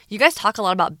 but you guys talk a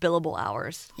lot about billable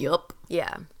hours. Yup.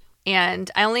 Yeah. And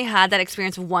I only had that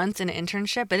experience once in an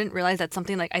internship. I didn't realize that's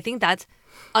something like, I think that's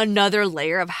another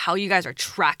layer of how you guys are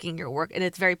tracking your work, and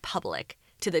it's very public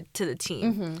to the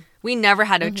team. Mm-hmm. We never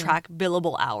had to track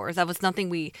billable hours. That was something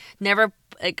we never,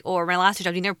 like, or my last two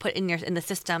jobs, we never put in the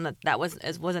system that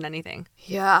wasn't anything.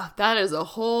 Yeah, that is a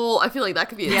whole, I feel like that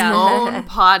could be its own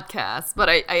podcast. But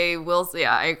I will say,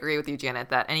 I agree with you, Janet,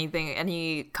 that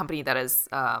any company that is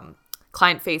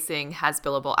client facing has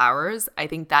billable hours, I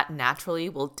think that naturally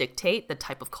will dictate the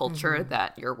type of culture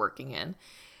that you're working in.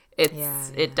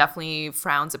 It definitely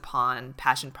frowns upon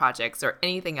passion projects or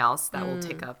anything else that will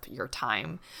take up your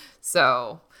time.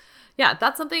 So yeah,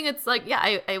 that's something. It's like,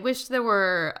 I wish there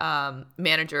were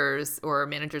managers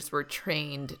were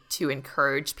trained to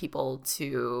encourage people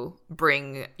to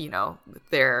bring,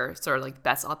 their sort of like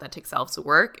best authentic selves to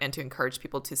work, and to encourage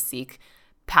people to seek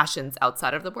passions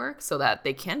outside of the work so that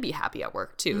they can be happy at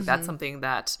work too. That's something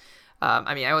that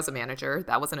I was a manager.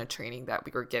 That wasn't a training that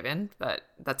we were given, but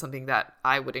that's something that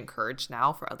I would encourage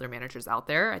now for other managers out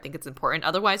there. I think it's important.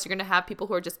 Otherwise, you're going to have people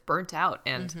who are just burnt out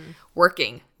and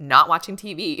working, not watching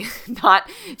TV,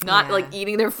 not like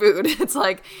eating their food. It's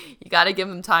like, you got to give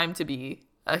them time to be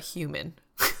a human.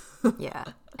 Yeah.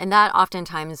 And that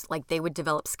oftentimes, like, they would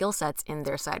develop skill sets in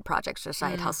their side projects or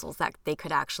side hustles that they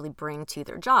could actually bring to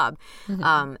their job.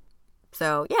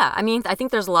 So, yeah, I think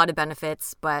there's a lot of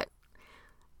benefits, but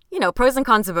pros and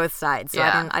cons of both sides. So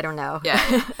I don't know.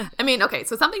 Yeah. Okay.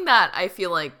 So something that I feel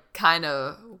like kind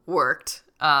of worked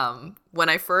when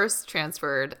I first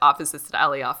transferred offices to the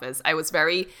LA office, I was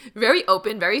very, very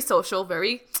open, very social,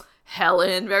 very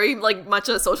Helen, very like much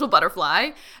a social butterfly,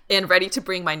 and ready to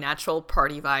bring my natural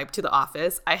party vibe to the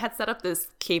office. I had set up this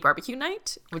K barbecue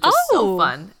night, which was so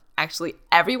fun. Actually,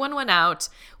 everyone went out.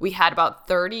 We had about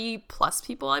 30 plus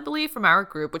people, I believe, from our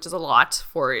group, which is a lot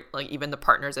for like even the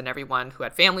partners and everyone who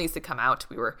had families to come out.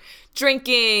 We were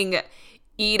drinking,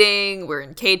 eating. We're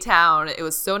in K-Town. It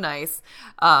was so nice.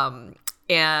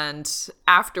 And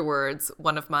afterwards,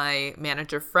 one of my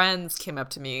manager friends came up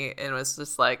to me and was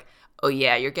just like, "Oh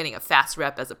yeah, you're getting a fast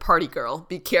rep as a party girl.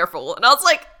 Be careful." And I was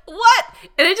like, "What?"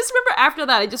 And I just remember after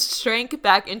that, I just shrank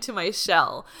back into my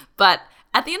shell. But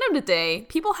at the end of the day,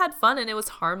 people had fun and it was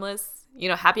harmless.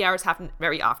 Happy hours happen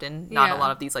very often, not a lot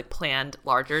of these like planned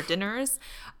larger dinners.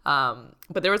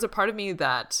 But there was a part of me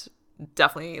that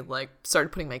definitely like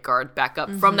started putting my guard back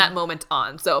up from that moment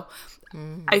on. So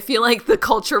I feel like the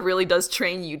culture really does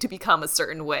train you to become a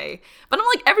certain way. But I'm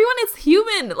like, everyone is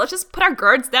human. Let's just put our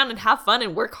guards down and have fun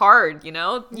and work hard, You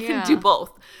can do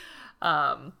both.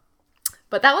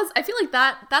 But I feel like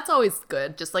that's always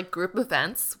good. Just like group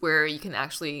events where you can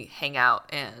actually hang out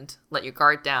and let your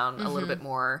guard down a little bit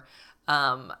more.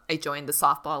 I joined the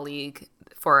softball league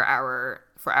for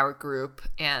our group,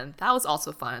 and that was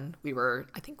also fun.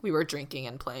 I think we were drinking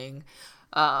and playing.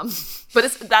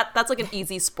 But that's like an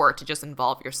easy sport to just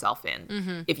involve yourself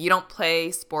in. If you don't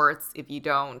play sports, if you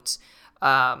don't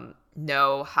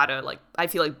know how to, like, I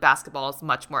feel like basketball is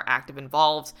much more active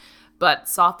involved. But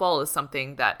softball is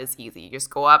something that is easy. You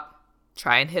just go up,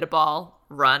 try and hit a ball,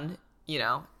 run,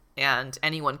 and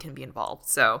anyone can be involved.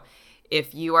 So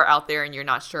if you are out there and you're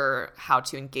not sure how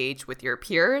to engage with your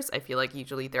peers, I feel like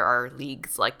usually there are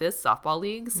leagues like this, softball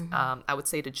leagues. I would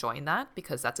say to join that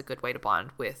because that's a good way to bond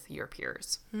with your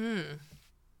peers.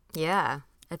 Yeah.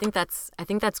 I think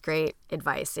that's great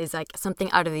advice. Is like something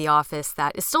out of the office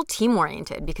that is still team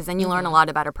oriented, because then you learn a lot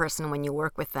about a person when you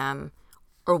work with them.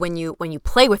 Or when you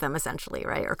play with them, essentially,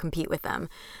 right? Or compete with them.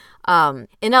 In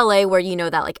LA, where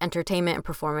that like entertainment and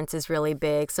performance is really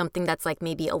big, something that's like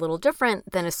maybe a little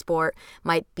different than a sport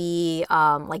might be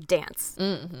like dance.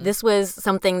 This was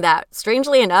something that,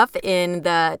 strangely enough, in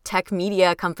the tech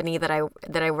media company that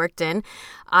I worked in,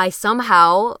 I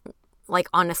somehow, like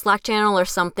on a Slack channel or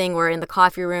something, or in the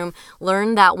coffee room,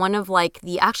 learned that one of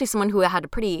someone who had a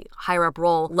pretty higher up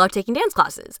role loved taking dance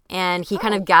classes. And he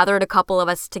kind of gathered a couple of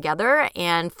us together,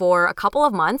 and for a couple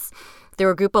of months, there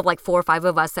were a group of like 4 or 5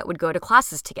 of us that would go to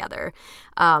classes together.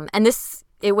 And this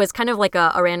It was kind of like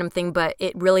a random thing, but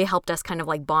it really helped us kind of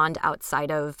like bond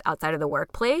outside of the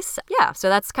workplace. Yeah, so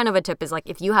that's kind of a tip is like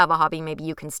if you have a hobby, maybe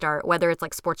you can start, whether it's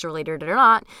like sports related or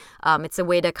not. It's a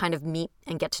way to kind of meet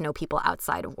and get to know people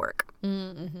outside of work.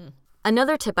 Mm-hmm.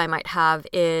 Another tip I might have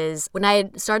is when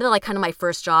I started like kind of my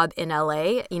first job in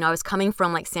LA, I was coming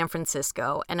from like San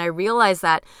Francisco, and I realized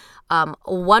that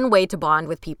one way to bond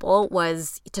with people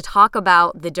was to talk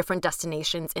about the different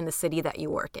destinations in the city that you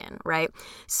work in, right?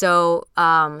 So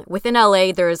within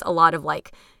LA, there's a lot of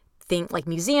like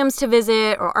museums to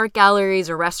visit or art galleries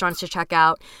or restaurants to check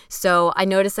out. So I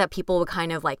noticed that people would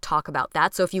kind of like talk about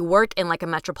that. So if you work in like a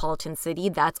metropolitan city,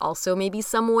 that's also maybe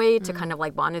some way to kind of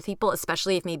like bond with people,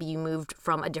 especially if maybe you moved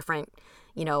from a different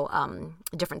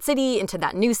city into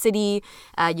that new city.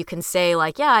 You can say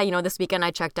like, yeah, this weekend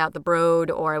I checked out the Broad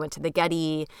or I went to the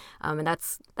Getty. And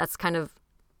that's kind of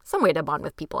some way to bond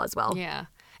with people as well. Yeah.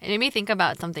 It made me think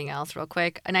about something else real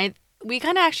quick. And we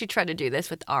kind of actually try to do this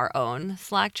with our own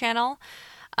Slack channel.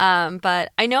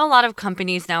 But I know a lot of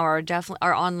companies now are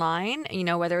online,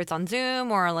 whether it's on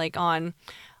Zoom or like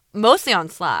mostly on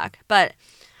Slack. But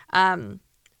I don't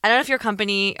know if your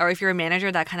company or if you're a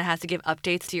manager that kind of has to give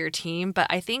updates to your team. But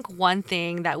I think one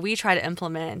thing that we try to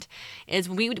implement is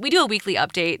we do a weekly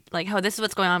update, like, oh, this is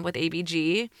what's going on with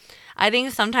ABG. I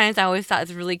think sometimes I always thought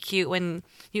it's really cute when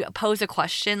you pose a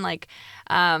question like,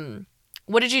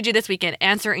 what did you do this weekend?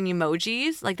 Answer in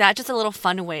emojis. Like that's just a little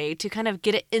fun way to kind of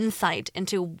get an insight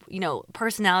into,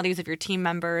 personalities of your team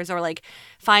members or like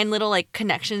find little like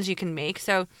connections you can make.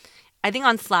 So I think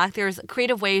on Slack, there's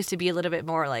creative ways to be a little bit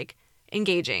more like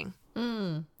engaging.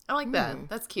 I like that.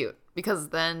 That's cute because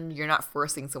then you're not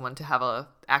forcing someone to have a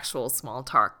actual small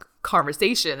talk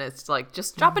conversation. It's like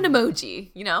just drop an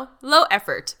emoji, low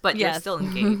effort, but you're still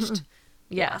engaged.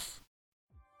 Yes.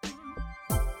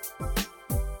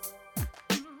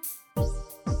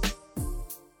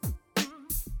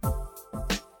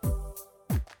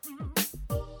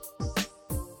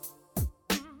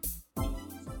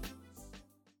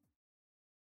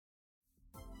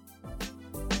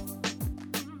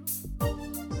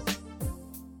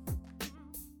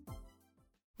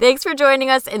 Thanks for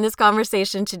joining us in this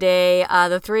conversation today.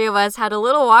 The three of us had a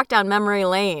little walk down memory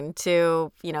lane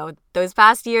to, those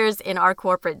past years in our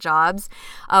corporate jobs.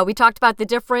 We talked about the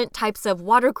different types of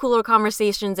water cooler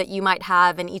conversations that you might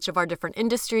have in each of our different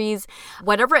industries.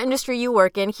 Whatever industry you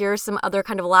work in, here are some other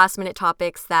kind of last minute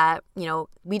topics that,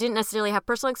 we didn't necessarily have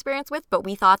personal experience with, but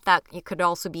we thought that it could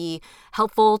also be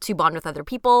helpful to bond with other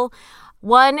people.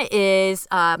 One is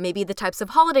maybe the types of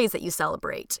holidays that you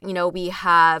celebrate. We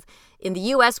have, in the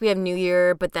US, we have New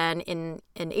Year, but then in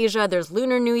Asia, there's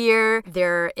Lunar New Year,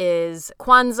 there is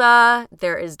Kwanzaa,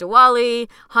 there is Diwali,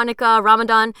 Hanukkah,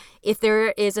 Ramadan. If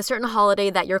there is a certain holiday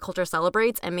that your culture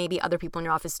celebrates and maybe other people in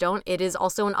your office don't, it is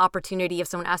also an opportunity if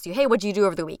someone asks you, hey, what'd you do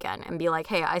over the weekend? And be like,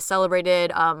 hey, I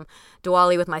celebrated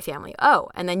Diwali with my family. Oh,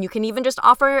 and then you can even just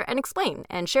offer and explain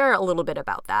and share a little bit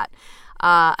about that.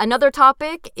 Another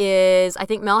topic is, I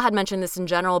think Mel had mentioned this in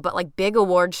general, but like big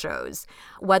award shows,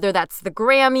 whether that's the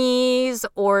Grammys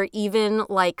or even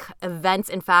like events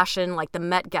in fashion like the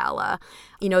Met Gala.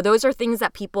 Those are things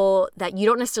that you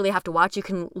don't necessarily have to watch. You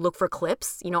can look for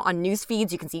clips, on news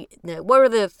feeds. You can see what are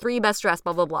the 3 best dressed,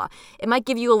 blah, blah, blah. It might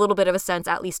give you a little bit of a sense,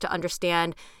 at least to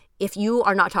understand if you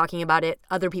are not talking about it,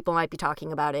 other people might be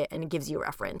talking about it, and it gives you a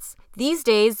reference. These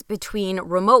days, between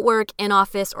remote work,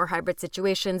 in-office or hybrid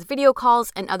situations, video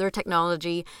calls, and other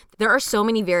technology, there are so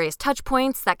many various touch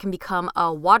points that can become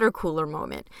a water cooler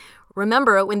moment.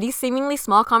 Remember, when these seemingly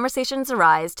small conversations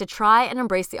arise, to try and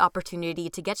embrace the opportunity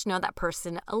to get to know that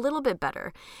person a little bit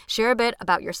better. Share a bit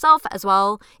about yourself as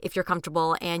well, if you're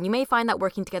comfortable, and you may find that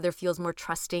working together feels more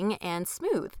trusting and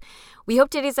smooth. We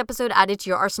hope today's episode added to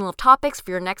your arsenal of topics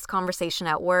for your next conversation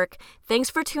at work. Thanks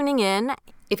for tuning in.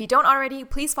 If you don't already,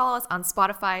 please follow us on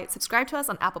Spotify, subscribe to us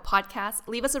on Apple Podcasts,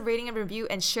 leave us a rating and review,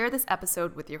 and share this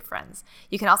episode with your friends.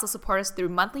 You can also support us through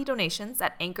monthly donations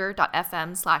at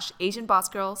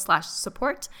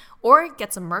anchor.fm/AsianBossGirl/support or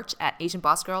get some merch at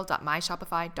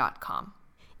asianbossgirl.myshopify.com.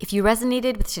 If you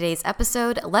resonated with today's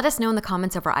episode, let us know in the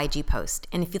comments of our IG post.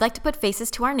 And if you'd like to put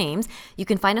faces to our names, you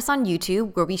can find us on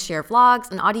YouTube, where we share vlogs,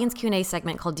 an audience Q&A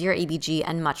segment called Dear ABG,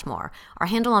 and much more. Our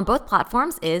handle on both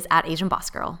platforms is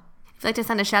 @AsianBossGirl. If you'd like to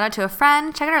send a shout out to a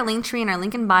friend, check out our link tree in our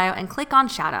link in bio and click on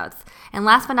shoutouts. And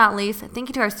last but not least, thank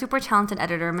you to our super talented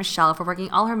editor, Michelle, for working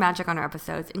all her magic on our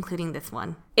episodes, including this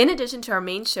one. In addition to our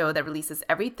main show that releases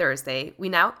every Thursday, we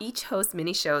now each host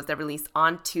mini shows that release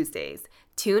on Tuesdays.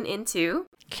 Tune into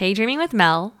K-Dreaming with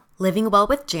Mel, Living Well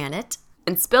with Janet,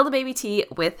 and Spill the Baby Tea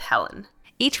with Helen.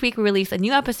 Each week we release a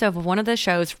new episode of one of the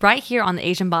shows right here on the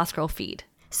Asian Boss Girl feed.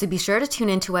 So be sure to tune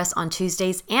in to us on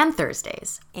Tuesdays and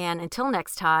Thursdays. And until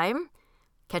next time,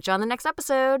 catch you on the next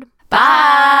episode. Bye.